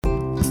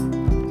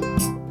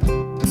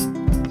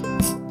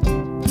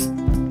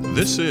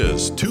This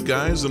is Two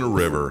Guys in a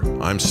River.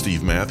 I'm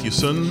Steve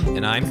Mathewson.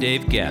 And I'm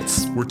Dave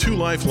Getz. We're two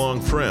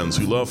lifelong friends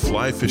who love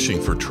fly fishing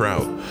for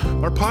trout.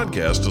 Our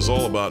podcast is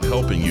all about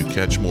helping you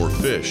catch more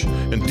fish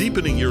and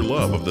deepening your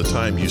love of the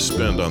time you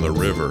spend on the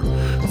river.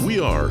 We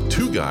are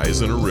Two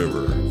Guys in a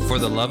River. For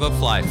the love of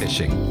fly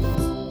fishing.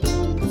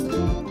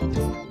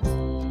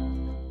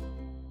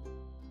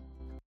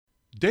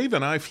 Dave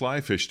and I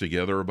fly fish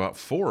together about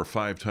 4 or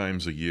 5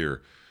 times a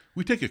year.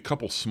 We take a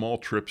couple small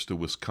trips to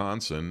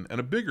Wisconsin and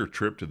a bigger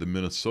trip to the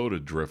Minnesota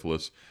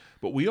Driftless,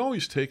 but we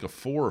always take a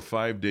 4 or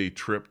 5 day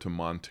trip to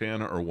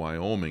Montana or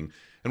Wyoming,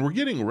 and we're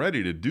getting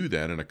ready to do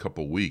that in a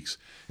couple weeks.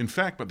 In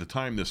fact, by the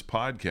time this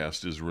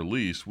podcast is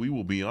released, we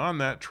will be on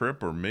that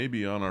trip or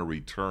maybe on our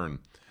return.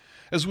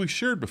 As we've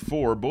shared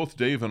before, both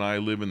Dave and I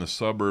live in the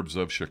suburbs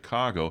of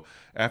Chicago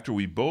after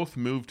we both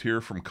moved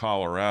here from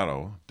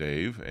Colorado,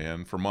 Dave,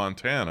 and for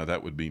Montana,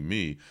 that would be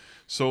me.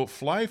 So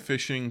fly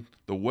fishing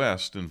the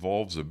West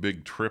involves a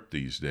big trip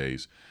these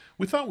days.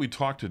 We thought we'd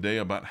talk today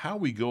about how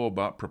we go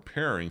about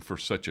preparing for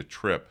such a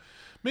trip.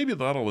 Maybe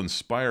that'll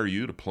inspire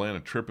you to plan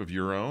a trip of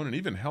your own and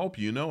even help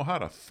you know how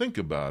to think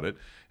about it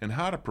and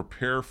how to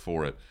prepare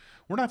for it.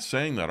 We're not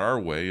saying that our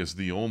way is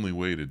the only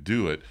way to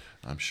do it.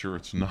 I'm sure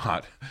it's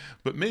not.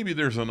 But maybe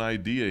there's an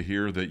idea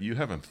here that you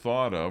haven't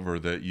thought of or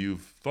that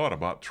you've thought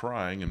about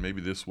trying, and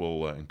maybe this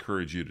will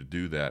encourage you to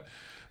do that.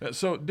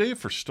 So, Dave,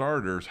 for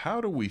starters,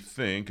 how do we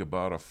think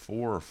about a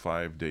 4 or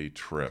 5 day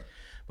trip?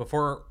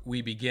 Before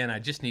we begin, I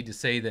just need to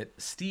say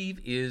that Steve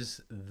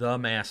is the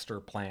master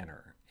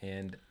planner.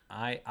 And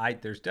I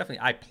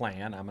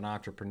plan. I'm an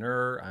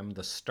entrepreneur. I'm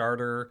the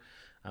starter.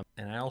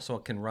 And I also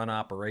can run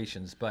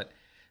operations.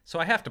 So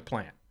I have to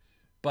plan.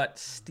 But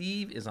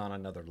Steve is on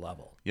another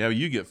level. Yeah,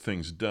 you get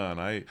things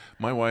done.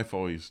 My wife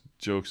always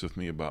jokes with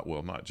me about,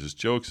 well, not just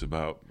jokes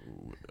about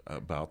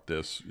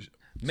this.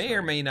 May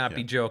or may not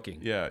be joking.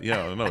 Yeah,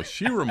 no.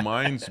 She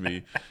reminds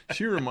me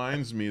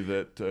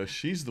that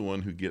she's the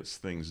one who gets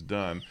things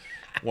done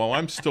while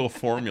I'm still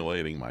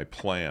formulating my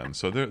plan.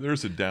 So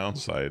there's a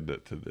downside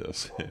to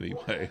this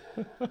anyway.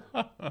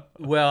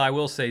 Well, I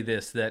will say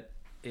this, that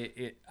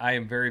I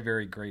am very,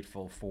 very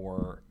grateful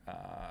for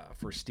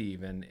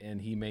Steve,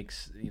 and he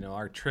makes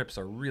our trips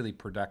are really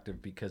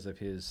productive because of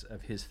his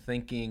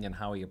thinking and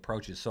how he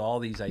approaches. So all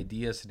these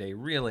ideas today,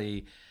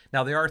 really,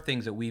 now there are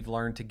things that we've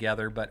learned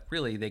together, but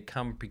really they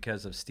come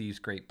because of Steve's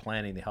great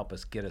planning to help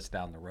us get us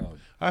down the road.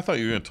 I thought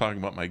you were going to talk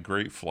about my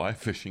great fly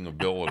fishing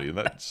ability.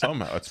 That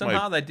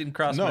somehow that didn't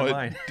cross my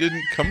mind. No, it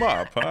didn't come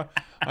up. Huh?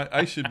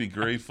 I should be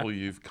grateful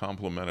you've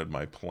complimented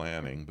my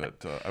planning,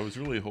 but I was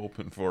really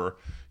hoping for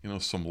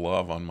some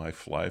love on my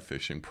fly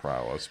fishing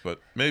prowess, but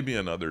maybe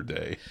another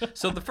day.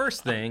 So the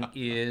first thing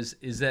is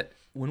that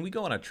when we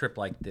go on a trip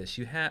like this,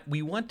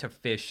 we want to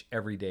fish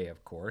every day,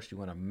 of course. You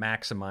want to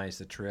maximize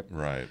the trip.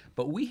 Right.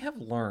 But we have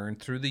learned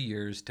through the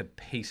years to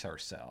pace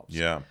ourselves.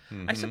 Yeah.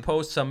 Mm-hmm. I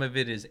suppose some of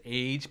it is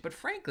age, but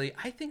frankly,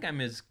 I think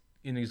I'm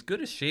in as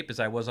good a shape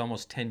as I was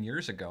almost 10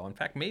 years ago. In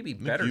fact, maybe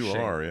better shape.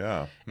 You are,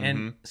 yeah. Mm-hmm.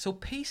 And so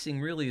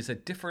pacing really is a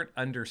different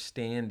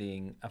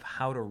understanding of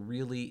how to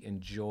really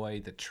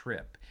enjoy the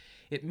trip.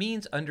 It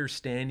means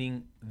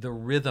understanding the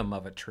rhythm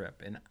of a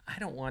trip. And I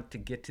don't want to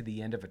get to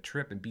the end of a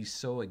trip and be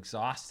so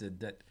exhausted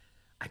that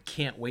I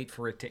can't wait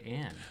for it to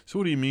end. So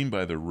what do you mean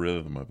by the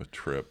rhythm of a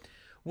trip?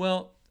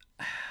 Well,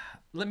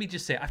 let me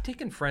just say, I've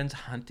taken friends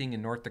hunting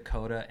in North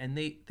Dakota, and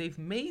they've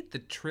made the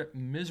trip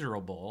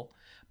miserable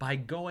by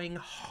going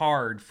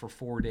hard for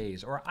 4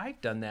 days. Or I've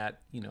done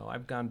that,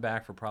 I've gone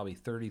back for probably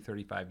 30,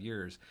 35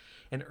 years.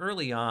 And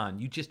early on,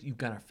 you've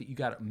got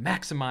to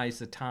maximize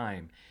the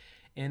time.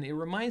 And it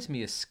reminds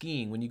me of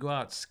skiing. When you go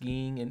out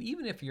skiing, and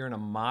even if you're in a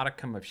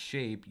modicum of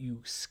shape, you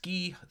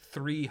ski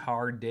 3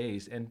 hard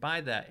days. And by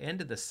the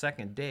end of the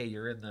second day,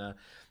 you're in the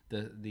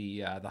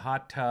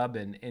hot tub,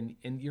 and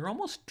you're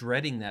almost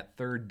dreading that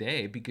third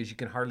day because you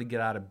can hardly get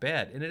out of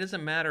bed. And it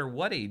doesn't matter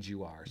what age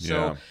you are.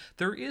 So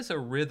there is a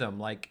rhythm,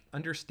 like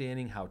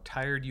understanding how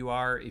tired you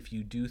are if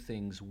you do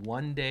things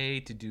one day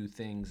to do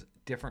things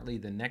differently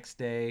the next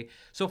day.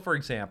 So for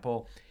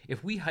example,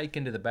 if we hike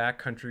into the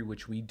backcountry,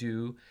 which we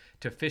do,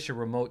 to fish a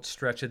remote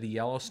stretch of the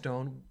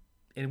Yellowstone,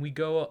 and we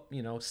go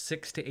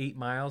 6 to 8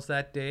 miles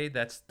that day,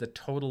 that's the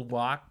total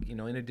walk, in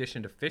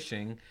addition to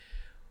fishing.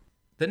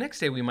 The next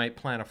day we might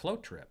plan a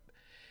float trip.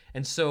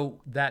 And so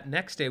that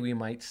next day we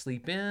might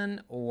sleep in,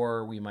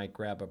 or we might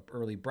grab an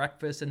early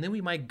breakfast, and then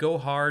we might go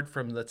hard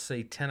from, let's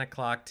say, 10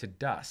 o'clock to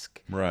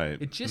dusk. Right.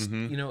 It just,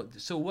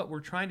 so what we're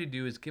trying to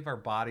do is give our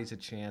bodies a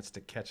chance to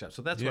catch up.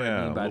 So that's what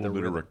I mean by the rhythm. a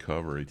little bit of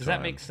recovery time. Does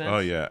that make sense? Oh,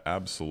 yeah,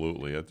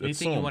 absolutely. It's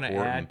Anything so you want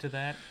important. to add to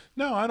that?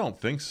 No, I don't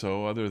think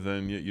so, other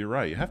than you're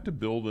right. You have to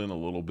build in a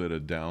little bit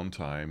of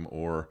downtime,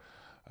 or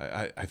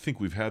I think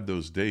we've had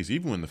those days,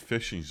 even when the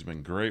fishing's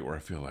been great, where I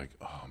feel like,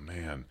 oh,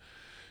 man,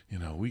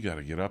 we got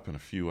to get up in a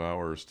few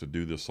hours to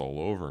do this all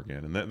over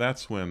again. And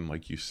that's when,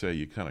 like you say,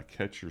 you kind of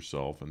catch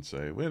yourself and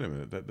say, wait a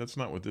minute, that's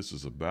not what this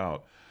is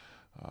about.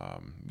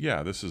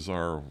 This is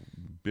our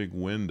big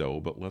window,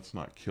 but let's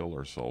not kill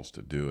ourselves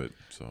to do it.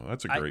 So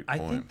that's a great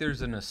point. I think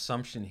there's an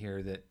assumption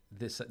here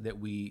that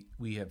we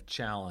have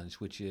challenged,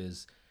 which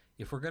is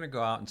if we're going to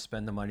go out and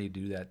spend the money to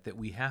do that, that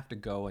we have to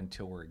go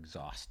until we're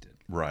exhausted.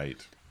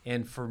 Right.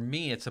 And for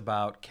me, it's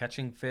about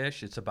catching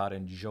fish. It's about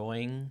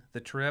enjoying the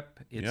trip.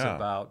 It's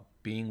about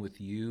being with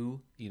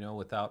you,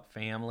 without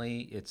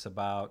family. It's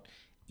about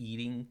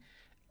eating.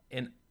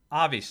 And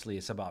obviously,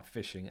 it's about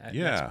fishing.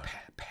 That's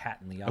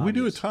patently obvious. And we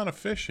do a ton of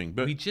fishing.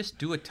 But we just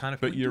do a ton of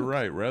But you're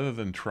right. Rather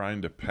than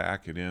trying to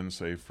pack it in,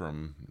 say,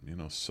 from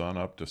sun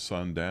up to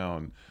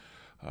sundown,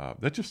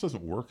 that just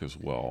doesn't work as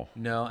well.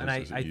 No, and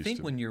I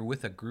think when you're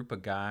with a group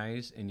of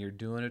guys and you're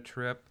doing a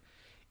trip,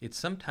 it's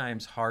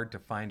sometimes hard to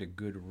find a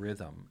good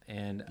rhythm.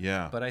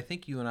 But I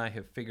think you and I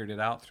have figured it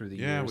out through the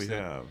years. Yeah, we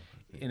have.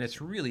 And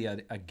it's really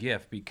a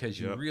gift because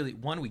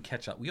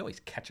we always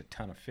catch a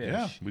ton of fish.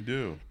 Yeah, we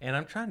do. And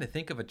I'm trying to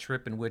think of a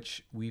trip in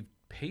which we've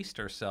paced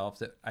ourselves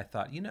that I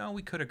thought,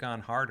 we could have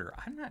gone harder.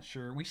 I'm not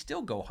sure. We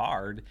still go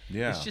hard.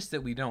 Yeah. It's just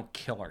that we don't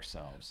kill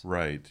ourselves.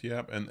 Right.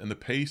 Yeah. And the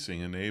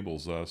pacing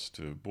enables us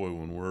to,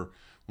 when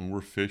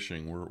we're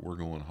fishing, we're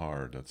going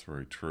hard. That's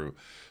very true.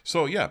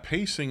 So yeah,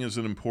 pacing is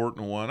an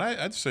important one.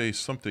 I'd say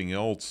something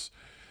else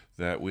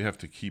that we have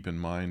to keep in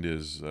mind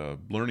is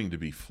learning to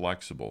be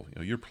flexible.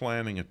 You're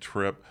planning a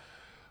trip.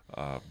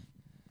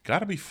 Got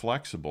to be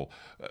flexible.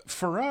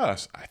 For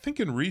us, I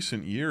think in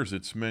recent years,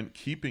 it's meant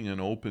keeping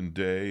an open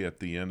day at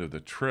the end of the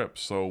trip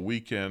so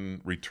we can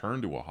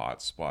return to a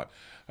hot spot.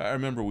 I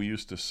remember we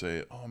used to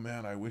say, "Oh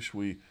man, I wish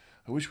we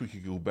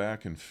could go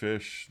back and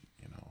fish,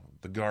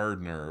 the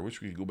Gardner. I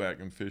wish we could go back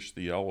and fish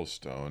the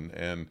Yellowstone."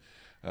 And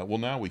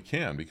now we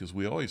can, because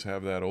we always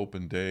have that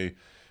open day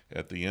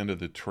at the end of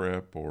the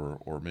trip,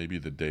 or maybe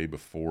the day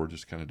before.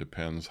 Just kind of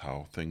depends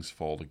how things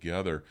fall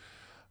together.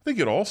 I think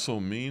it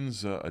also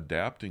means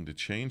adapting to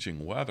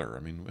changing weather. I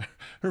mean,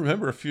 I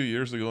remember a few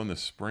years ago in the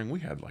spring, we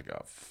had like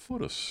a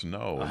foot of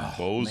snow in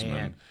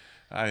Bozeman.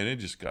 Man. It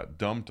just got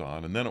dumped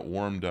on, and then it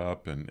warmed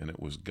up, and it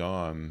was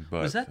gone.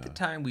 But was that the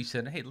time we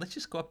said, hey, let's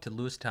just go up to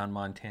Lewistown,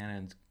 Montana?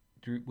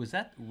 And was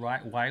that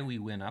why we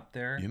went up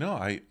there?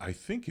 I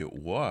think it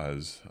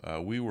was.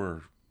 We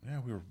were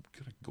going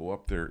to go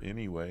up there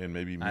anyway and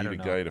maybe meet a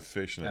guy to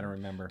fish. And I don't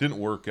remember. Didn't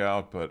work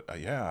out, but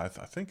I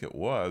think it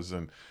was.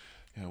 And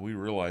we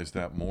realized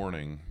that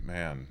morning,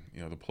 man,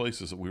 the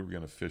places that we were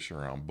going to fish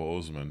around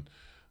Bozeman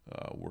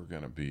were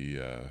going to be,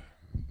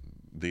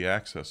 the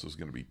access was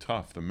going to be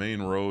tough. The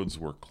main roads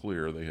were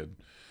clear. They had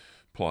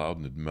plowed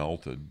and had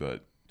melted.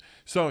 But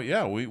so,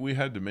 we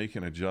had to make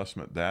an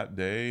adjustment that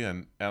day.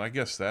 And I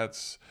guess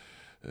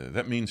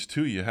that means,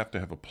 too, you have to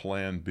have a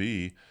plan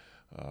B,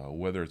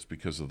 whether it's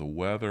because of the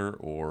weather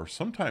or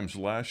sometimes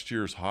last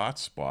year's hot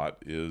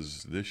spot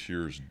is this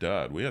year's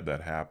dud. We had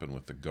that happen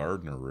with the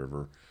Gardner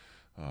River.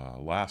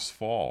 Last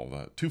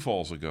fall, 2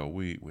 falls ago,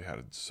 we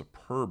had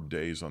superb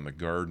days on the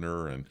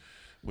Gardner, and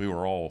we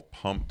were all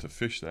pumped to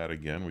fish that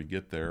again. We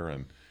get there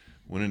and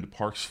went into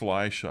Parks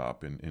Fly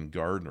Shop in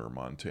Gardner,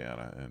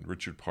 Montana, and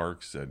Richard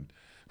Parks said,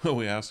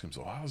 we asked him,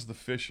 so how's the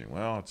fishing?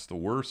 Well, it's the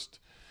worst,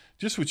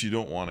 just what you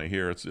don't want to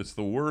hear. It's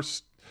the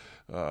worst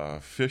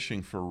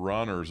fishing for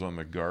runners on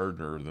the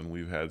Gardner than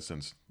we've had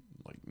since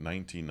like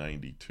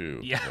 1992.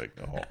 Yeah. Like,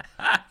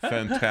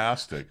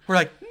 fantastic. We're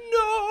like,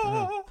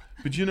 no.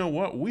 But you know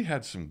what? We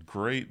had some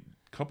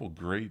couple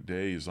great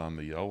days on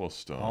the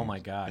Yellowstone. Oh my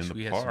gosh, in the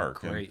we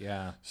park. Had some great,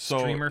 So,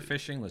 streamer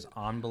fishing was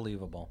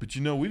unbelievable. But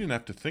we didn't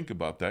have to think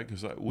about that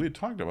because we had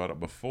talked about it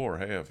before.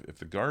 Hey, if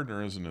the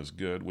Gardner isn't as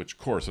good, which of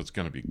course it's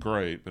going to be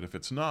great, but if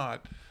it's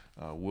not,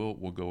 we'll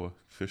go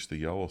fish the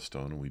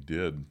Yellowstone, and we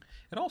did.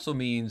 It also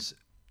means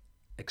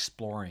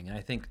exploring, and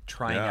I think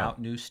trying out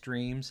new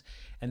streams.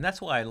 And that's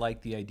why I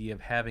like the idea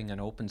of having an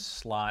open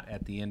slot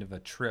at the end of a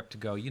trip to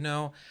go,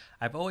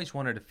 I've always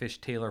wanted to fish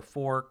Taylor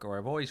Fork, or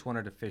I've always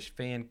wanted to fish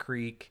Fan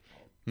Creek.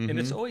 Mm-hmm. And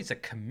it's always a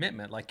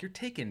commitment. Like, you're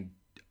taking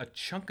a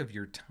chunk of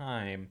your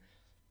time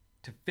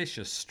to fish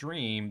a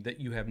stream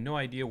that you have no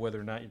idea whether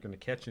or not you're going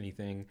to catch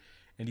anything,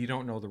 and you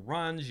don't know the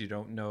runs, you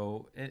don't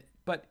know,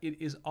 but it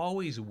is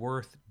always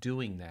worth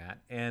doing that.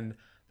 And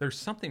there's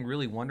something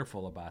really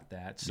wonderful about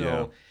that.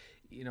 So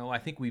I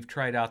think we've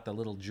tried out the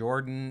Little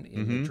Jordan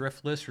in the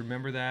Driftless.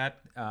 Remember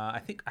that? I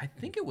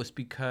think it was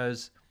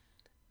because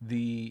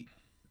the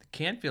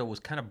Canfield was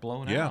kind of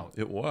blown out.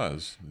 Yeah, it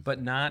was.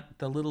 But not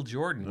the Little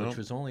Jordan, which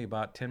was only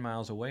about 10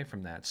 miles away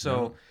from that.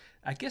 So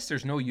I guess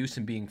there's no use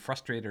in being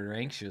frustrated or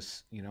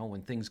anxious,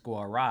 when things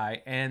go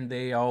awry, and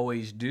they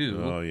always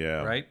do. Oh,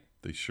 yeah. Right?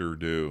 They sure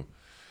do.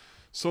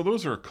 So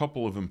those are a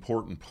couple of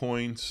important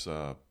points,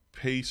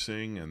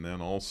 pacing, and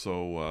then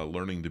also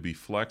learning to be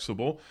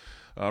flexible.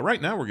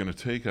 Right now, we're going to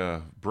take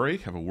a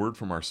break, have a word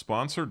from our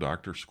sponsor,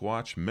 Dr.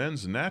 Squatch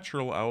Men's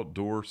Natural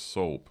Outdoor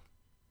Soap.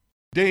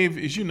 Dave,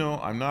 as you know,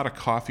 I'm not a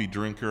coffee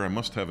drinker. I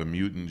must have a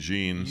mutant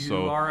gene.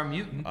 You are a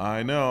mutant.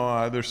 I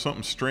know. There's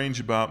something strange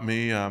about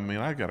me. I mean,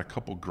 I got a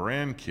couple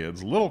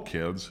grandkids, little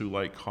kids, who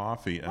like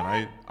coffee,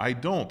 and I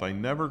don't. I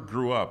never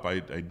grew up.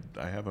 I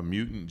have a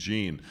mutant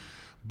gene.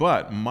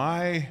 But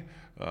my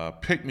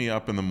pick me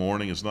up in the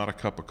morning is not a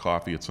cup of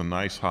coffee, it's a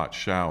nice hot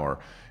shower.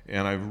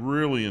 And I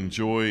really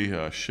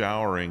enjoy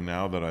showering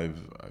now that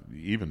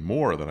even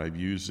more that I'm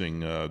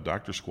using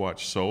Dr. Squatch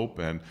soap.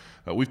 And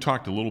we've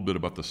talked a little bit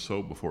about the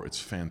soap before. It's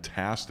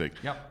fantastic.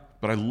 Yep.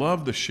 But I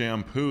love the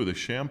shampoo. The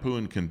shampoo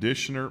and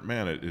conditioner,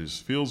 man, it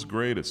feels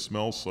great. It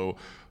smells so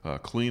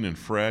clean and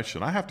fresh.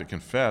 And I have to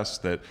confess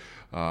that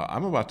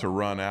I'm about to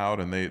run out,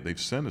 and they've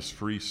sent us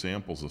free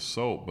samples of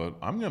soap, but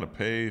I'm going to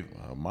pay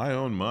my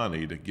own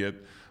money to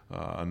get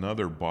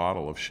another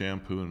bottle of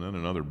shampoo and then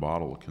another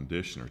bottle of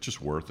conditioner. It's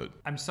just worth it.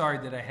 I'm sorry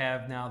that I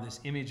have now this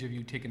image of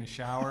you taking a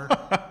shower.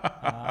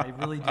 I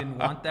really didn't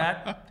want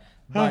that.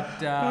 But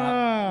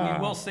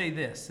we will say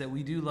this, that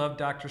we do love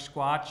Dr.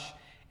 Squatch.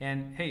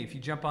 And hey, if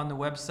you jump on the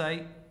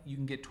website, you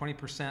can get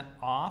 20%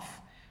 off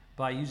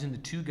by using the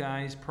Two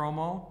Guys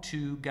promo,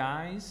 Two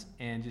Guys,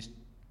 and just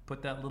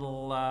put that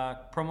little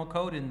promo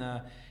code in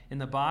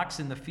the box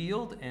in the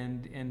field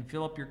and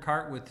fill up your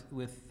cart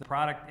with the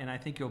product. And I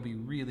think you'll be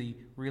really,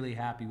 really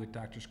happy with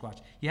Dr. Squatch.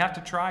 You have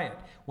to try it.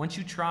 Once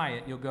you try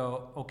it, you'll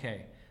go,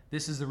 okay,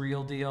 this is the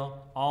real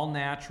deal, all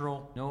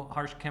natural, no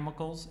harsh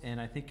chemicals, and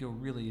I think you'll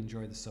really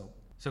enjoy the soap.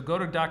 So go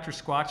to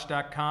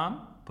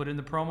drsquatch.com, put in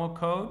the promo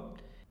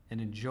code, and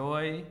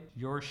enjoy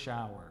your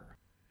shower.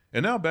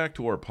 And now back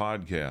to our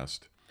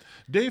podcast.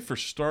 Dave, for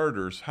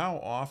starters, how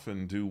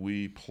often do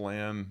we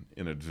plan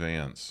in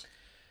advance?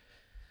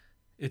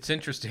 It's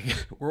interesting.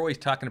 We're always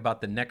talking about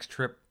the next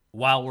trip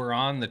while we're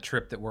on the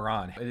trip that we're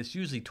on. And it's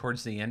usually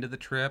towards the end of the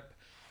trip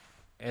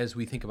as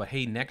we think about,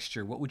 hey, next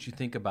year, what would you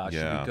think about? Yeah.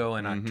 Should we go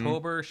in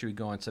October? Should we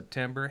go in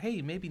September?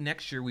 Hey, maybe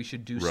next year we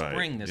should do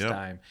spring this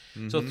time.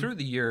 So through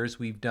the years,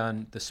 we've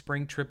done the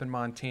spring trip in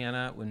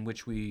Montana, in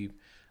which we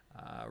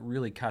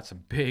really caught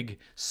some big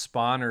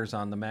spawners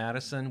on the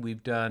Madison.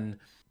 We've done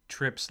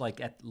trips like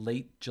at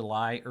late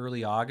July,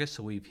 early August,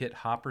 so we've hit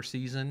hopper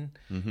season,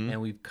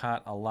 and we've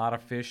caught a lot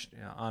of fish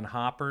on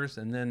hoppers.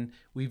 And then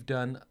we've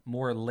done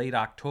more late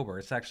October.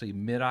 It's actually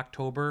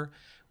mid-October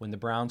when the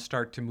browns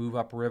start to move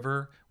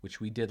upriver, which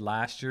we did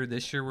last year.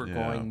 This year we're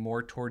going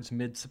more towards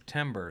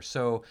mid-September.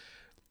 So,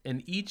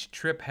 and each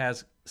trip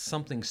has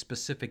something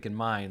specific in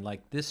mind.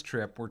 Like this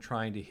trip, we're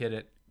trying to hit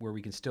it where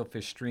we can still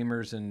fish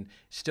streamers and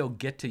still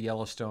get to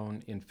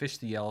Yellowstone and fish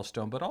the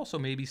Yellowstone, but also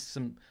maybe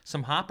some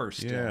hoppers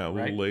still. Yeah, a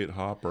little late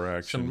hopper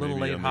action. Some little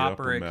maybe late on the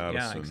hopper, Upper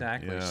Madison. yeah,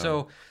 exactly.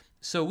 Yeah.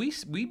 So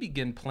we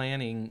begin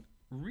planning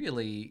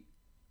really.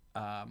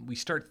 We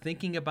start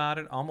thinking about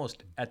it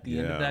almost at the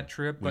end of that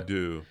trip. We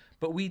do.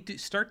 But we do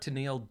start to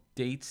nail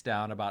dates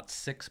down about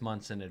 6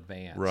 months in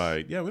advance.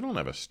 Right. Yeah, we don't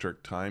have a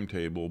strict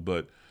timetable,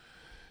 but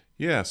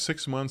yeah,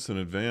 6 months in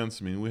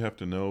advance. I mean, we have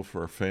to know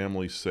for our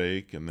family's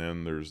sake, and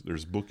then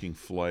there's booking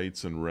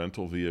flights and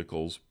rental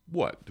vehicles.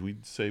 What do we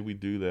say we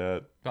do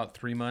that? About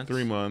 3 months.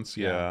 3 months,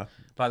 yeah.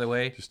 By the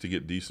way, just to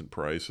get decent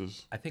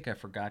prices. I think I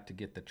forgot to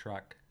get the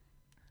truck.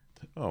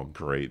 Oh,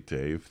 great,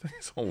 Dave.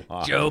 Thanks a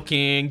lot.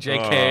 Joking,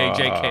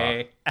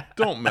 JK.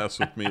 Don't mess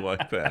with me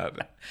like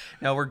that.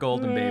 No, we're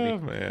golden, baby. Oh,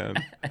 man.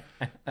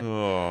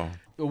 Oh.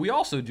 We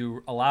also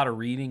do a lot of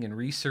reading and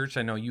research.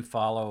 I know you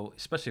follow,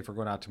 especially if we're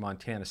going out to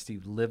Montana.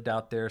 Steve lived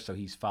out there, so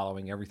he's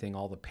following everything,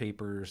 all the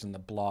papers and the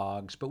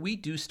blogs. But we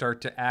do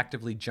start to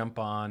actively jump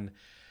on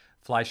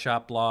fly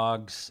shop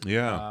blogs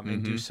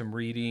and do some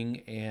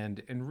reading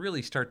and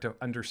really start to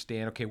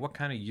understand, okay, what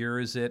kind of year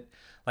is it?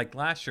 Like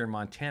last year in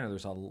Montana,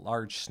 there's a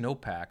large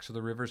snowpack, so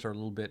the rivers are a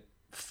little bit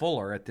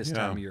fuller at this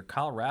time of year.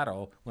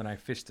 Colorado, when I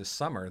fished this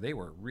summer, they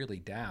were really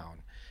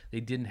down. They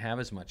didn't have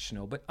as much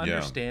snow, but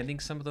understanding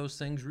some of those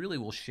things really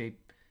will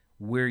shape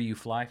where you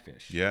fly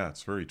fish. Yeah,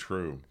 it's very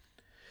true.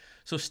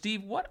 So,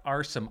 Steve, what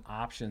are some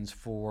options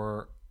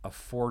for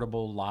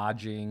affordable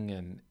lodging?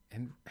 And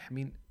I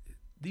mean,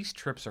 these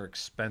trips are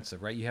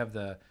expensive, right? You have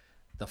the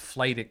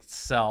flight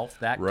itself,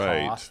 that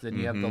cost, then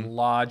you have the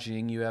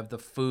lodging, you have the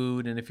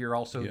food, and if you're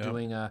also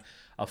doing a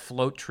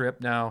float trip.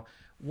 Now,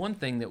 one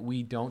thing that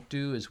we don't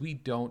do is we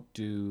don't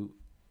do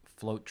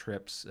float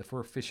trips. If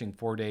we're fishing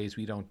 4 days,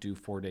 we don't do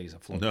 4 days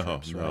of float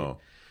trips, right? No.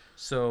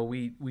 So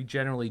we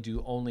generally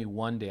do only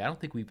 1 day. I don't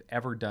think we've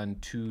ever done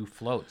 2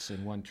 floats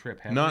in one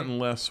trip, have Not we?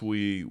 unless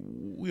we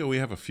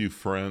have a few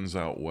friends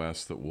out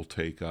west that will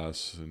take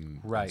us, and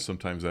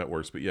sometimes that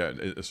works. But yeah,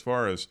 as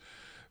far as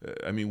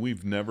I mean,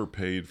 we've never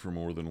paid for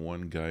more than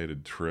one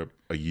guided trip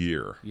a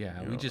year.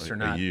 Yeah, we just are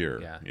not. A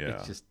year.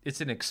 Yeah.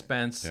 It's an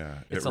expense. Yeah,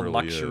 it's really a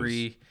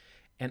luxury. is.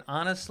 And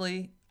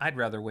honestly, I'd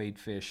rather wade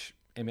fish.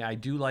 I mean, I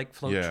do like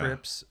float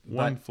trips.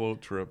 One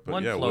float trip,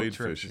 but wade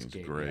fishing is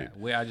great.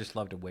 Yeah. I just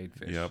love to wade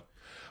fish. Yep.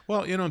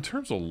 Well, in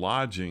terms of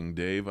lodging,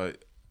 Dave, and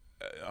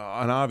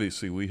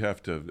obviously we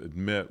have to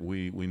admit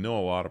we know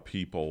a lot of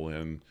people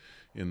in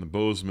the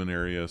Bozeman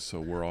area, so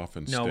we're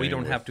often No, we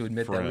don't have to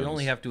admit that. We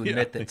only have to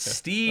admit that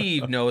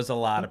Steve knows a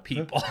lot of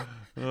people.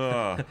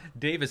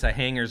 Dave is a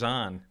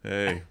hangers-on.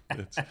 Hey,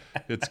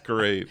 it's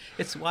great.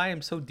 It's why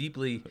I'm so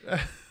deeply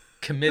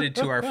committed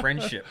to our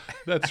friendship.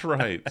 That's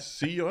right.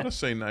 See, you ought to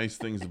say nice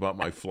things about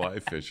my fly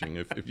fishing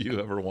if you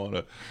ever want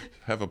to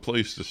have a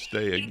place to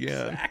stay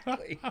again.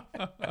 Exactly.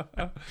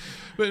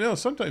 But no,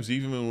 sometimes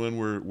even when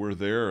we're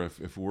there,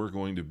 if we're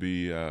going to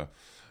be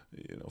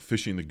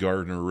fishing the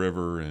Gardner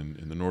River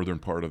in the northern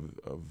part of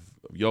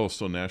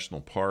Yellowstone National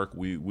Park,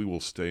 we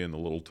will stay in the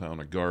little town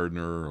of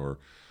Gardner,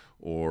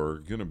 or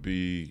going to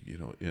be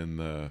in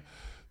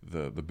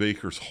the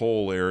Baker's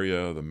Hole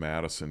area, the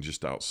Madison,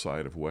 just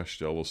outside of West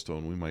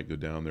Yellowstone. We might go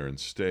down there and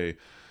stay.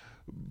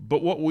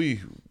 But what we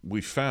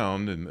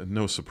found, and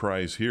no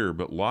surprise here,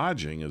 but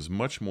lodging is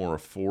much more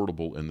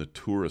affordable in the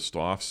tourist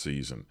off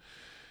season.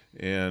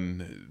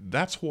 And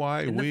that's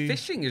why the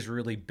fishing is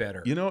really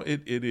better.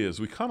 It is.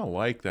 We kind of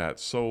like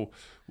that. So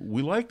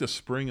we like the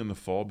spring and the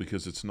fall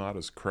because it's not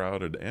as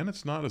crowded and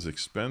it's not as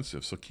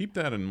expensive. So keep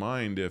that in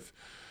mind. If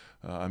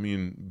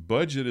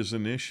budget is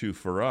an issue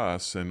for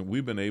us, and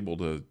we've been able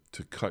to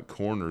cut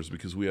corners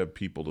because we have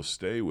people to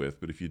stay with.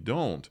 But if you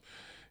don't,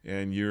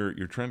 and you're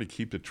trying to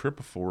keep the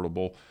trip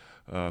affordable,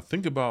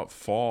 think about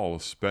fall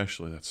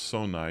especially. That's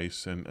so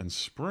nice, and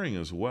spring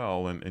as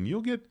well. And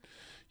you'll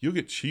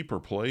get cheaper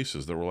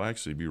places. There will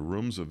actually be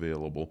rooms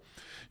available.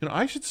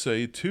 I should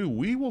say too,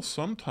 we will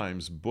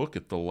sometimes book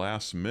at the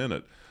last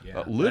minute.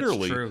 Yeah,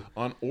 literally that's true.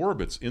 On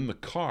orbits in the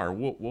car.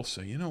 We'll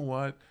say, you know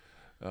what?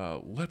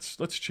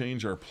 Let's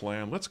change our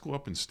plan. Let's go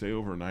up and stay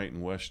overnight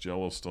in West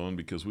Yellowstone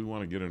because we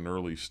want to get an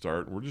early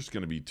start. We're just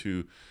going to be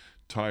too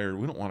tired.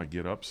 We don't want to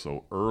get up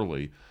so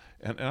early.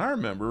 And I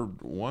remember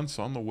once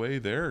on the way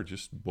there,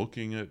 just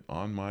booking it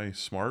on my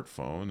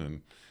smartphone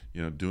and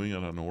doing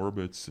it on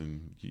orbits,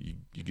 and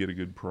you get a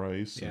good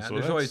price. Yeah, and so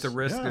there's always the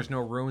risk. Yeah. There's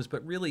no rooms,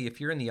 but really,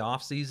 if you're in the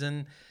off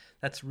season,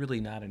 that's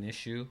really not an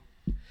issue.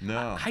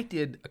 No. I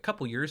did a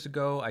couple years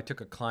ago. I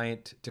took a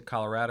client to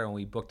Colorado and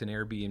we booked an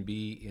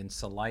Airbnb in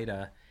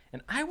Salida,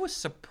 and I was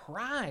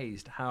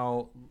surprised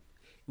how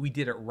we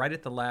did it right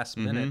at the last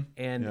minute,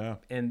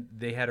 and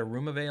they had a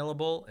room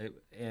available,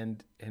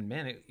 and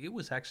man, it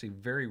was actually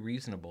very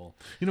reasonable.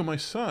 My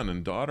son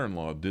and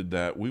daughter-in-law did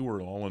that. We were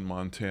all in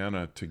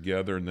Montana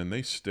together, and then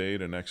they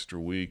stayed an extra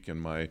week,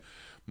 and my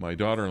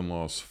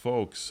daughter-in-law's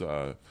folks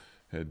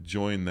had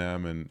joined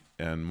them,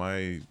 and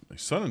my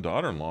son and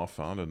daughter-in-law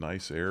found a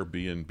nice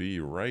Airbnb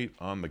right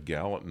on the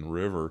Gallatin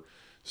River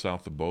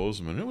south of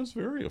Bozeman. It was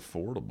very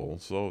affordable,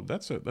 so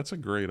that's a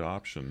great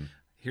option.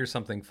 Here's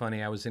something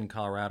funny. I was in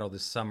Colorado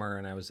this summer,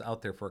 and I was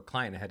out there for a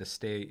client. I had to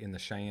stay in the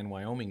Cheyenne,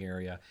 Wyoming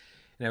area,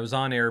 and I was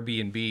on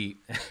Airbnb,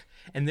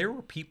 and there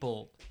were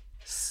people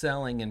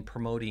selling and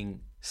promoting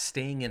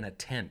staying in a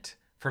tent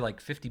for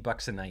like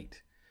 $50 a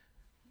night.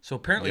 So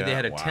apparently they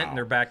had a tent in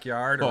their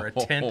backyard, or a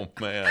tent.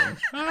 Oh, man.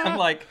 I'm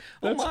like,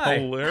 oh That's my.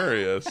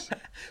 hilarious.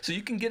 So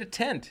you can get a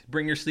tent,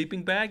 bring your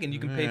sleeping bag, and you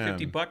can pay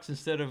 $50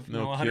 instead of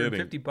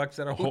 $150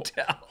 at a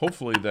hotel.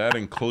 Hopefully that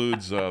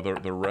includes the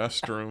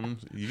restroom.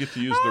 You get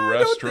to use the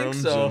I restrooms. don't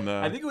think so. And,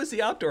 I think it was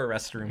the outdoor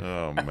restroom.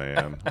 Oh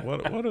man,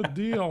 what a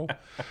deal!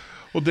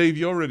 Well, Dave,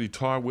 we already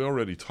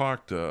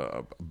talked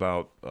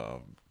about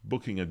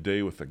booking a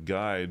day with a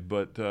guide,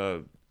 but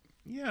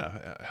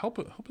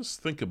help us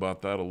think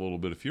about that a little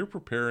bit. If you're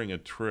preparing a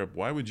trip,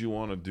 why would you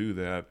want to do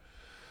that?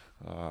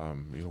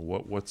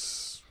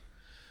 What's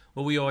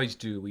Well, we always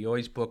do. We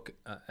always book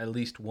at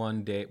least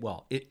one day.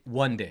 Well,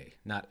 one day,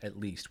 not at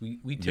least. We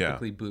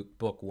typically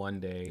book one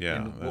day. Yeah,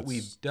 and what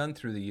we've done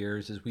through the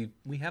years is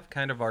we have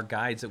kind of our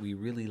guides that we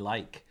really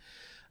like.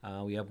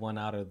 We have one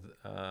out of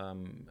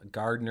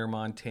Gardner,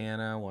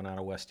 Montana, one out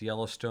of West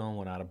Yellowstone,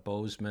 one out of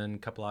Bozeman, a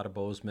couple out of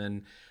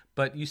Bozeman.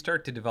 But you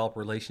start to develop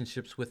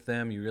relationships with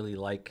them. You really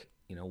like,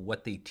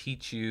 what they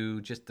teach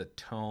you, just the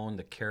tone,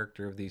 the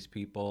character of these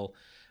people,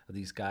 of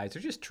these guys.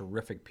 They're just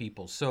terrific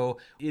people. So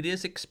it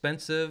is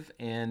expensive,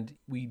 and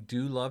we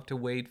do love to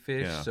wade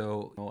fish. Yeah.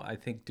 So I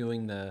think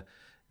doing the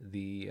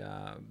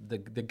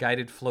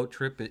guided float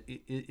trip,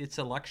 it's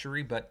a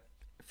luxury, but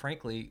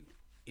frankly,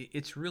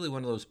 it's really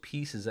one of those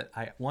pieces that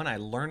I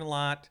learn a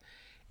lot,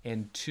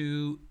 and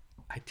two,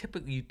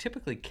 you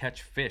typically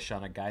catch fish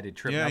on a guided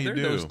trip. Yeah, now, you there are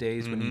do. those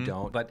days when you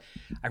don't, but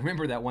I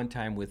remember that one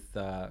time with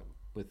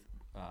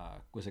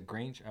was it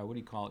Granger? What do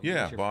you call it?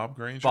 Yeah, Bob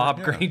Granger.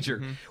 Bob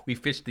Granger. We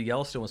fished the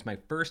Yellowstone. It was my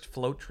first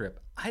float trip.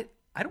 I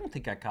don't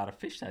think I caught a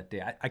fish that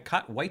day. I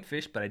caught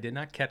whitefish, but I did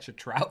not catch a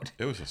trout.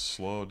 It was a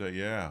slow day.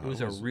 Yeah, It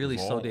was a really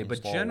slow day.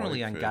 But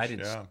generally on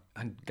whitefish,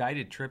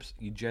 guided trips,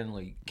 you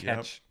generally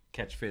catch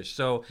fish.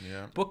 So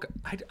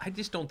I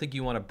just don't think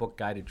you want to book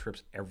guided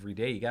trips every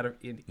day. You got to,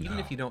 even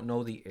if you don't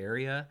know the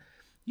area,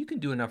 you can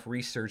do enough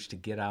research to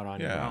get out on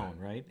your own,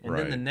 right? And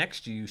then the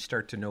next you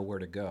start to know where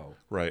to go.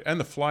 Right. And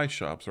the fly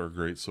shops are a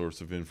great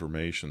source of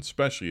information,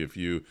 especially if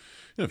you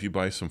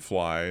buy some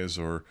flies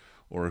or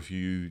if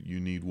you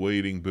need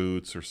wading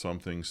boots or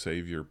something,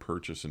 save your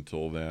purchase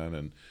until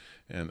then.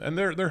 And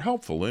they're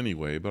helpful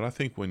anyway, but I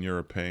think when you're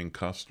a paying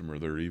customer,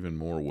 they're even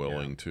more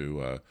willing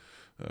to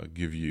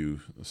give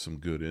you some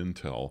good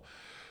intel.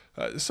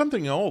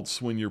 Something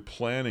else when you're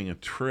planning a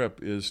trip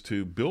is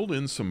to build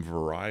in some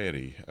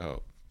variety.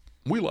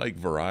 We like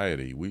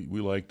variety.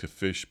 We like to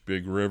fish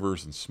big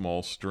rivers and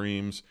small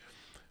streams.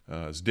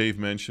 As Dave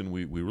mentioned,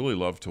 we really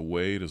love to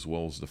wade as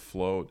well as to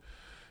float.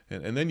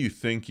 And then you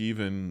think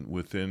even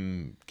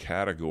within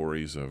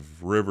categories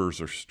of rivers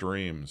or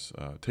streams.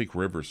 Take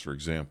rivers, for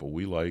example.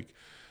 We like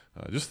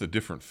just the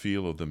different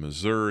feel of the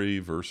Missouri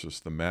versus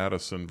the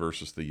Madison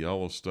versus the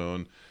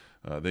Yellowstone.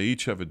 They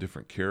each have a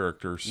different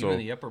character. So Even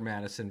the Upper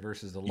Madison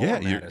versus the Lower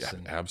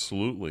Madison.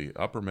 Absolutely.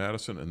 Upper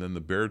Madison, and then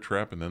the Bear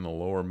Trap, and then the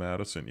Lower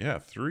Madison. Yeah,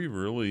 three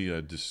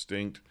really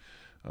distinct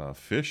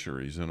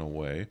fisheries in a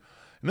way.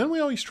 And then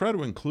we always try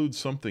to include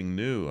something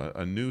new,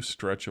 a new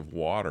stretch of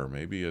water.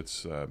 Maybe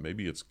it's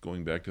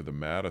going back to the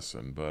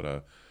Madison,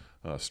 but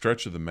a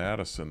stretch of the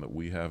Madison that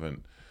we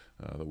haven't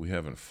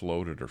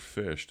floated or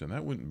fished, and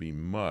that wouldn't be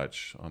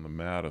much on the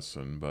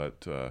Madison,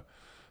 but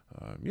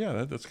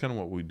that's kind of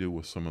what we do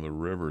with some of the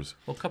rivers.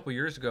 Well, a couple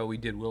years ago, we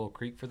did Willow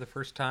Creek for the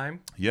first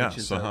time, Yes, which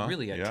is uh-huh, a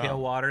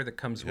tailwater that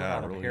comes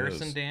out of really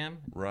Harrison is. Dam.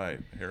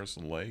 Right,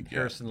 Harrison Lake.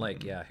 Harrison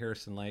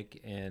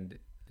Lake, and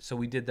so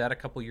we did that a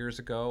couple years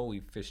ago.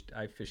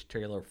 I fished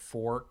Taylor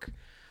Fork,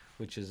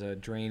 which is a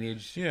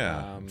drainage.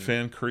 Yeah,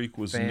 Fan Creek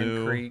was Fan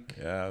new. Creek.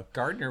 Yeah,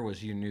 Gardner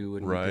was new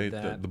when right. we did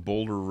that. The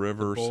Boulder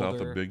River, south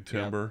Boulder, of Big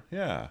Timber. Yep.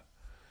 Yeah.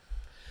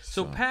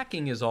 So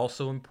packing is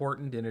also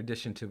important in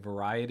addition to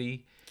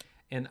variety.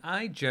 And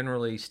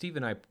Steve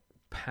and I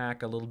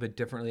pack a little bit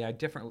differently.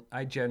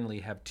 I generally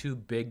have two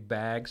big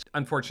bags.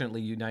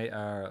 Unfortunately,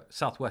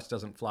 Southwest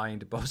doesn't fly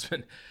into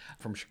Bozeman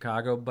from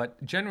Chicago,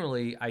 but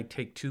generally I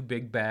take two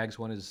big bags.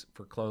 One is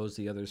for clothes,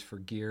 the other's for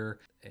gear.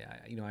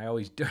 I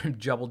always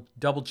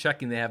double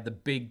checking they have the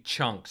big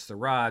chunks, the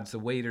rods, the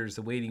waders,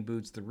 the wading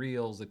boots, the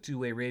reels, the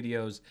two-way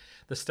radios,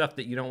 the stuff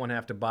that you don't want to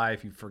have to buy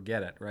if you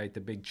forget it, right?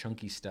 The big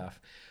chunky stuff.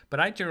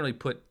 But I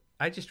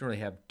just generally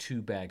have two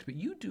bags, but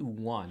you do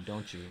one,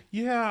 don't you?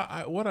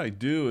 Yeah, what I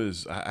do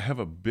is I have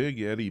a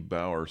big Eddie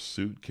Bauer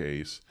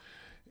suitcase,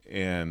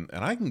 and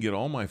I can get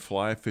all my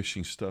fly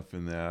fishing stuff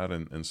in that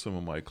and some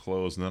of my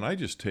clothes, and then I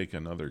just take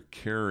another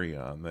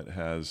carry-on that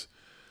has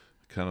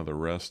kind of the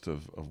rest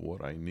of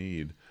what I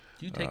need.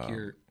 Do you take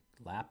your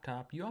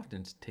laptop? You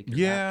often take your laptop.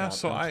 Yeah,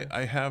 so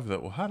I have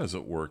that. Well, how does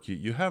it work?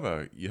 You have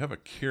a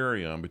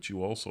carry-on, but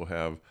you also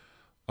have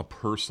a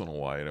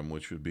personal item,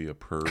 which would be a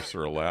purse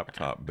or a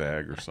laptop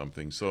bag or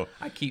something. So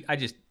I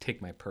just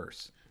take my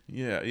purse.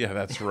 Yeah,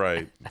 that's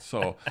right.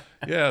 So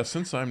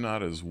since I'm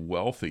not as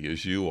wealthy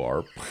as you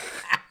are,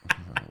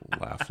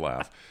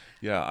 laugh.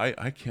 Yeah,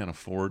 I can't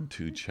afford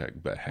two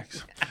check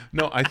bags.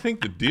 No, I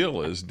think the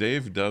deal is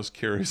Dave does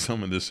carry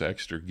some of this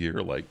extra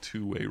gear, like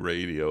two-way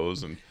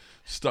radios and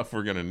stuff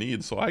we're going to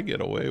need, so I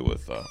get away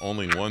with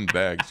only one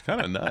bag. It's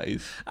kind of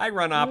nice. I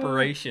run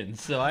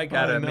operations, so I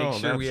got to make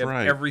sure we have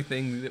right.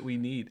 everything that we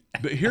need.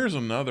 But here's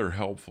another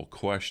helpful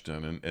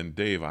question, and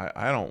Dave,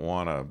 I don't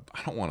want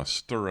to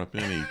stir up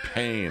any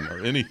pain or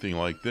anything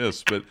like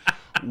this, but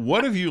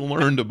what have you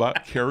learned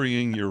about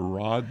carrying your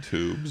rod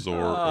tubes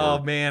or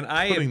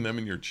putting them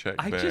in your check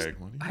bag?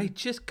 I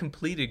just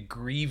completed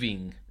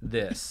grieving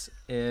this,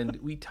 and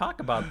we talk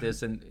about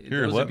this. And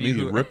here, let me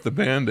rip the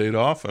Band-Aid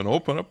off and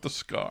open up the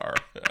scar.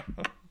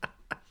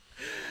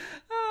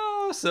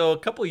 So a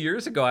couple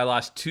years ago, I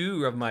lost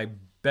two of my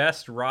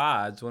best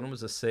rods. One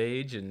was a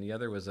Sage, and the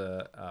other was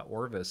a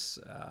Orvis.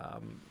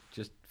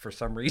 Just for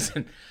some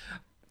reason,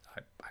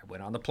 I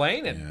went on the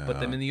plane and put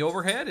them in the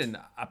overhead, and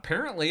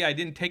apparently I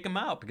didn't take them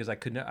out because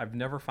I've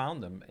never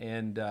found them.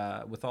 And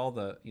with all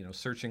the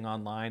searching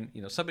online,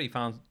 somebody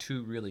found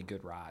two really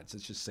good rods.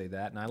 Let's just say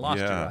that, and I lost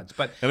two rods.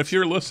 And if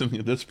you're listening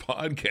to this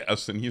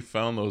podcast and you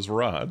found those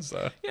rods,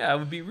 it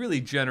would be really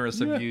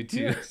generous of you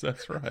to yes,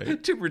 that's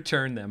right. to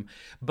return them.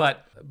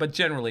 But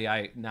generally,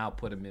 I now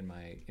put them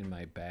in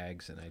my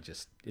bags, and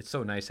it's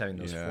so nice having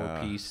those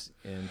 4-piece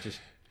and just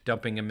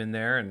dumping them in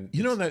there. And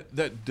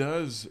that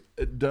does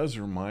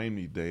remind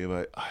me, Dave.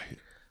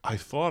 I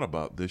thought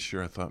about this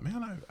year. I thought,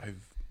 man,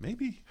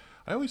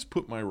 I always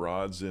put my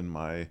rods in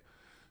my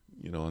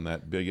in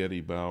that big Eddie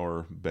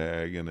Bauer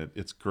bag, and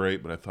it's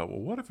great. But I thought,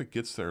 well, what if it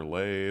gets there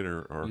late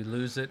or you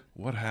lose it?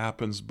 What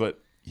happens? But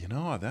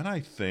then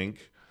I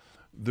think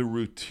the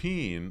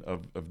routine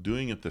of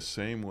doing it the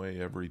same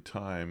way every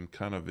time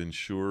kind of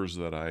ensures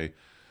that I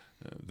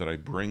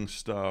bring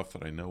stuff,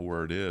 that I know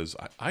where it is.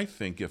 I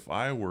think if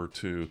I were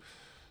to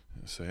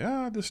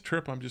say, this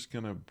trip I'm just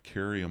going to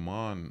carry them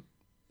on,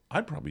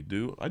 I'd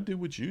do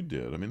what you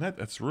did. I mean,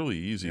 that's really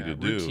easy to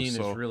do. Routine is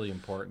really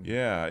important.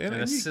 Yeah, and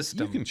a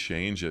system. You can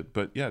change it,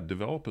 but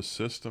develop a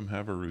system,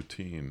 have a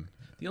routine.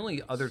 The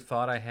only other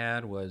thought I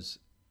had was,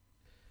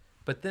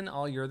 but then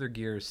all your other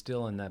gear is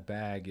still in that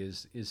bag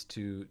is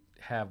to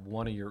have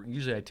one of your,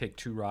 usually I take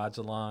two rods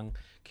along in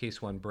case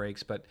one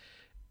breaks, but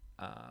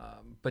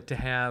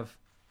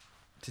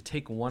to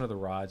take one of the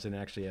rods and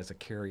actually as a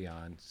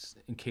carry-on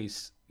in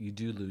case you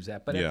do lose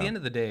that. But at the end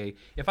of the day,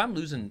 if I'm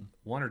losing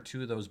one or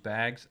two of those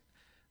bags,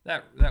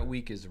 that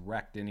week is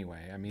wrecked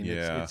anyway. I mean,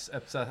 it's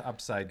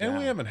upside down. And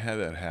we haven't had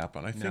that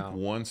happen. I think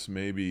once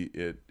maybe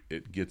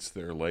it gets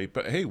there late.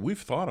 But hey,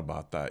 we've thought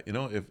about that.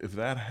 If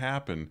that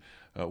happened,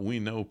 we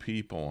know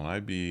people, and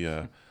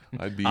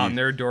I'd be on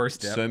their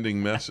doorstep.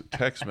 sending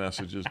text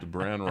messages to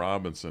Bran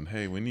Robinson.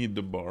 Hey, we need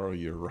to borrow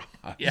your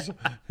rods.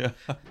 Yeah.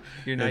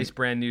 Your nice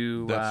brand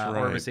new that's right.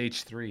 Orvis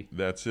H3.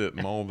 That's it,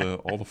 and all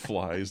the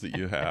flies that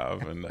you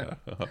have, and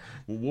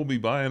we'll be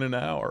by in an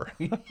hour.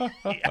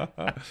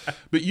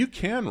 But you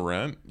can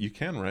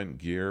rent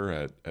gear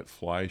at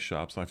fly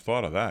shops. I've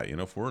thought of that.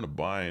 If we're in a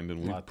bind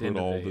and we put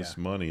all this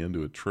money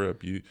into a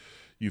trip,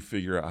 you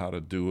figure out how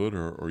to do it,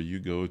 or you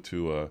go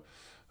to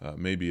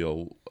maybe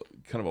a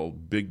kind of a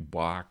big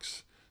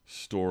box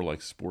store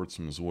like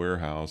Sportsman's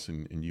Warehouse,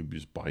 and you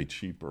just buy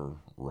cheaper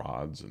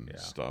rods and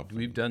stuff.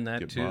 We've done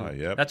that too.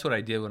 Yep. That's what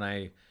I did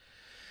when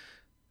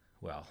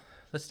well,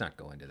 let's not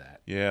go into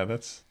that. Yeah,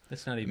 that's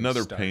not even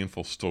another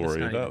painful story.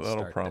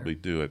 That'll probably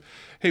there. do it.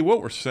 Hey,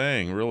 what we're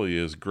saying really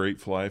is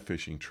great fly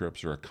fishing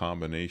trips are a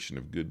combination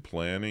of good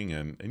planning,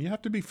 and you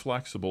have to be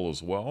flexible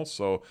as well.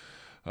 So,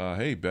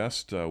 hey,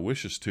 best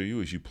wishes to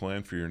you as you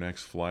plan for your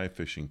next fly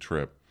fishing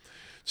trip.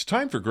 It's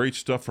time for great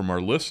stuff from our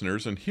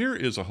listeners, and here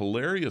is a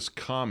hilarious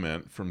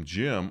comment from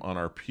Jim on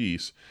our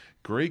piece,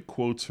 Great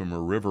Quotes from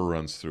a River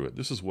Runs Through It.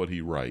 This is what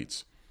he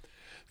writes.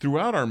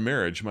 Throughout our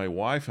marriage, my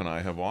wife and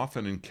I have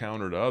often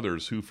encountered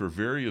others who, for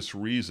various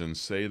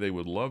reasons, say they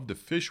would love to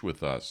fish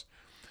with us.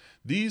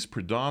 These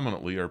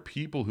predominantly are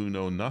people who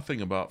know nothing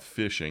about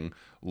fishing,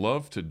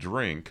 love to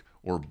drink,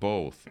 or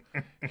both.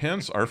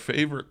 Hence, our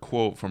favorite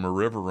quote from A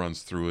River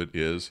Runs Through It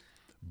is,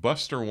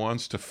 Buster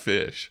wants to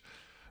fish.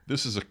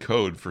 This is a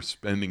code for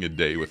spending a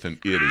day with an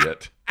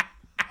idiot.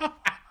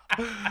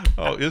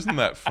 Oh, isn't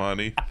that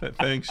funny?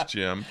 Thanks,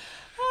 Jim.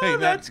 Hey,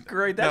 that's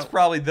great. That's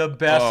probably the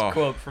best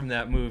quote from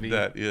that movie.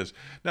 That is.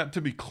 Now,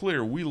 to be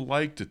clear, we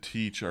like to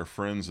teach our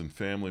friends and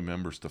family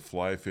members to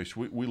fly fish.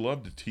 We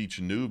love to teach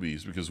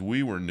newbies because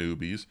we were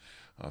newbies.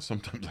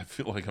 Sometimes I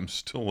feel like I'm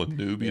still a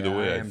newbie the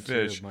way I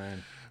fish. Too,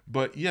 man.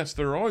 But yes,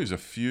 there are always a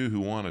few who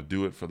want to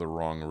do it for the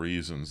wrong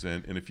reasons.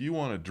 And if you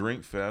want to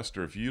drink fast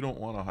or if you don't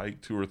want to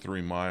hike 2 or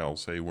 3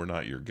 miles, hey, we're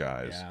not your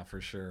guys. Yeah, for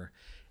sure.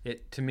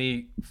 To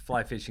me,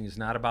 fly fishing is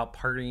not about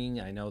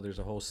partying. I know there's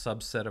a whole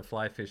subset of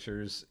fly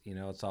fishers.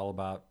 It's all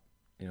about,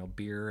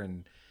 beer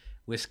and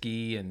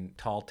whiskey and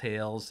tall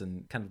tales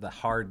and kind of the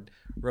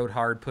rode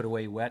hard, put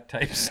away wet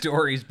type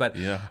stories. But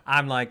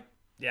I'm like,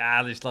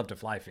 I just love to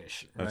fly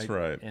fish. Right? That's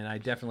right. And I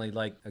definitely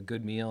like a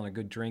good meal and a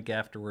good drink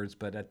afterwards.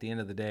 But at the end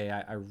of the day,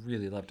 I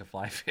really love to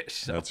fly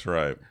fish. So. That's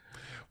right.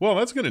 Well,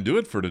 that's going to do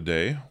it for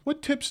today.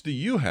 What tips do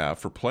you have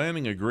for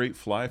planning a great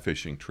fly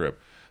fishing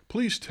trip?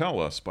 Please tell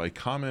us by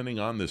commenting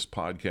on this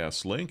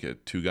podcast link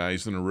at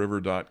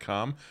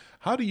twoguysinaRiver.com.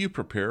 How do you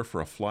prepare for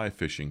a fly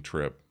fishing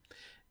trip?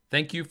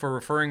 Thank you for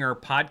referring our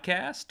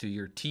podcast to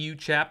your TU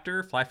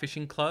chapter, Fly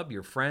Fishing Club,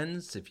 your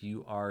friends. If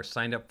you are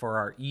signed up for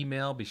our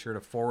email, be sure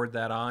to forward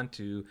that on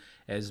to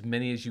as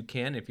many as you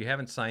can. If you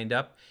haven't signed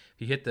up,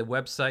 if you hit the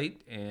website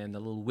and the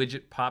little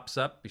widget pops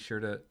up, be sure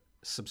to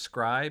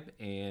subscribe,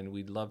 and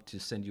we'd love to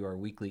send you our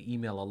weekly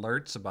email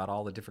alerts about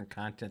all the different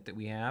content that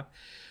we have.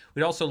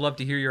 We'd also love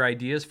to hear your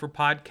ideas for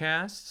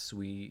podcasts.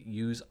 We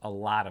use a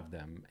lot of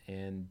them,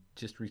 and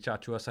just reach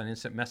out to us on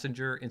Instant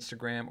Messenger,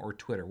 Instagram, or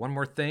Twitter. One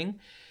more thing,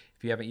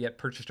 if you haven't yet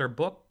purchased our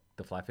book,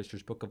 The Fly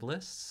Fisher's Book of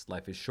Lists,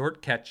 Life is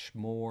Short, Catch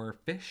More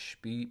Fish,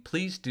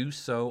 please do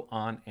so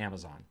on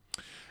Amazon.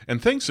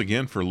 And thanks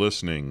again for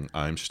listening.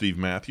 I'm Steve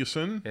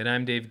Mathewson. And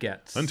I'm Dave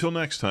Getz. Until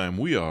next time,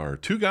 we are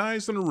Two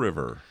Guys and a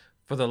River.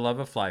 For the love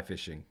of fly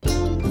fishing.